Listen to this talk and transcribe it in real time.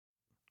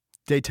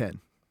Day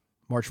 10,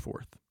 March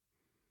 4th.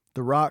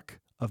 The rock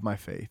of my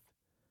faith.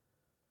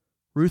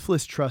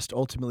 Ruthless trust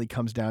ultimately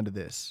comes down to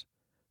this: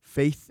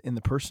 faith in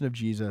the person of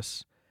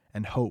Jesus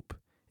and hope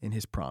in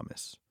his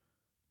promise.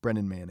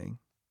 Brennan Manning.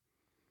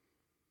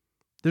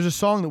 There's a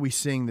song that we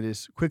sing that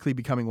is quickly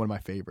becoming one of my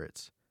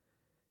favorites.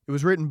 It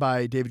was written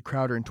by David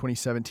Crowder in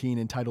 2017,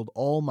 entitled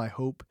 "All My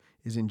Hope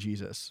is in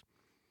Jesus."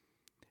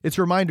 It's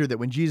a reminder that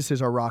when Jesus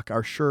is our rock,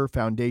 our sure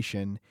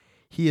foundation,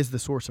 he is the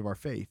source of our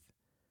faith.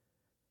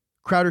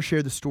 Crowder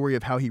shared the story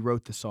of how he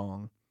wrote the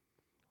song.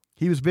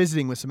 He was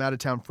visiting with some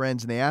out-of-town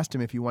friends, and they asked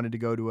him if he wanted to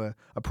go to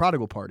a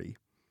prodigal party.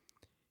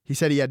 He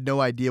said he had no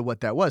idea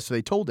what that was, so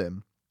they told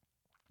him.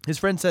 His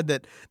friend said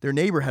that their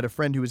neighbor had a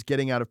friend who was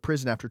getting out of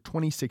prison after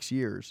 26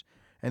 years,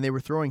 and they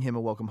were throwing him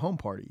a welcome home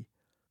party.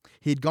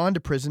 He had gone to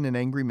prison an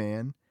angry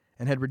man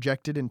and had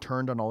rejected and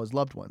turned on all his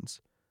loved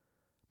ones.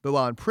 But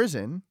while in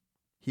prison,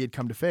 he had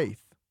come to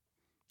faith.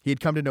 He had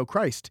come to know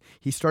Christ.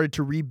 He started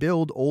to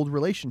rebuild old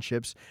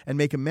relationships and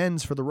make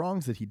amends for the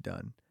wrongs that he'd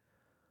done.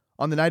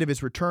 On the night of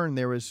his return,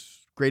 there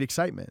was great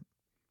excitement.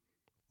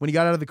 When he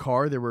got out of the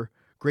car, there were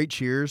great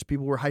cheers.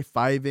 People were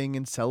high-fiving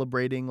and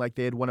celebrating like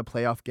they had won a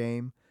playoff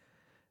game.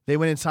 They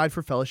went inside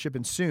for fellowship,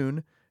 and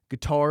soon,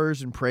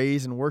 guitars and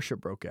praise and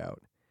worship broke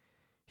out.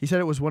 He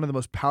said it was one of the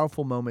most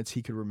powerful moments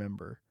he could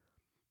remember.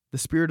 The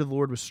Spirit of the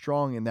Lord was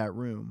strong in that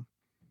room.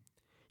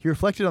 He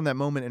reflected on that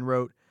moment and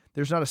wrote,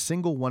 "There's not a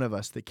single one of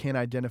us that can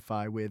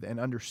identify with and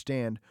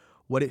understand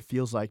what it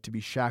feels like to be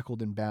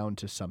shackled and bound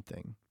to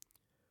something.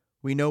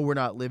 We know we're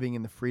not living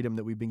in the freedom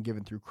that we've been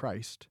given through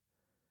Christ."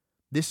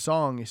 This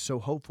song is so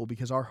hopeful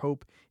because our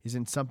hope is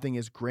in something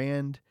as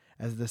grand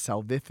as the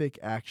salvific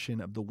action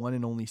of the one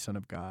and only Son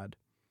of God.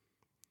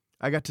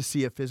 I got to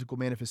see a physical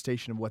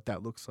manifestation of what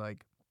that looks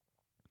like.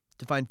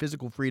 To find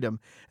physical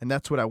freedom, and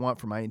that's what I want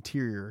for my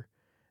interior,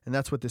 and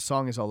that's what this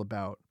song is all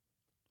about.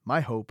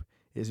 My hope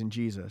is in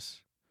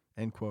Jesus.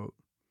 End quote.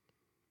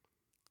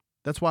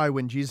 That's why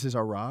when Jesus is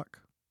our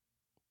rock,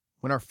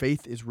 when our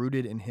faith is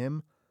rooted in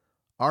him,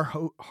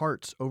 our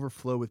hearts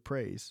overflow with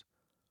praise.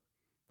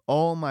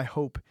 All my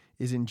hope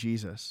is in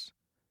Jesus.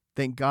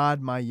 Thank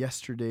God my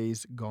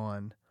yesterday's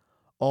gone.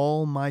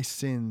 All my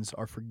sins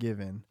are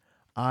forgiven.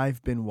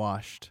 I've been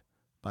washed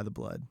by the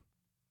blood.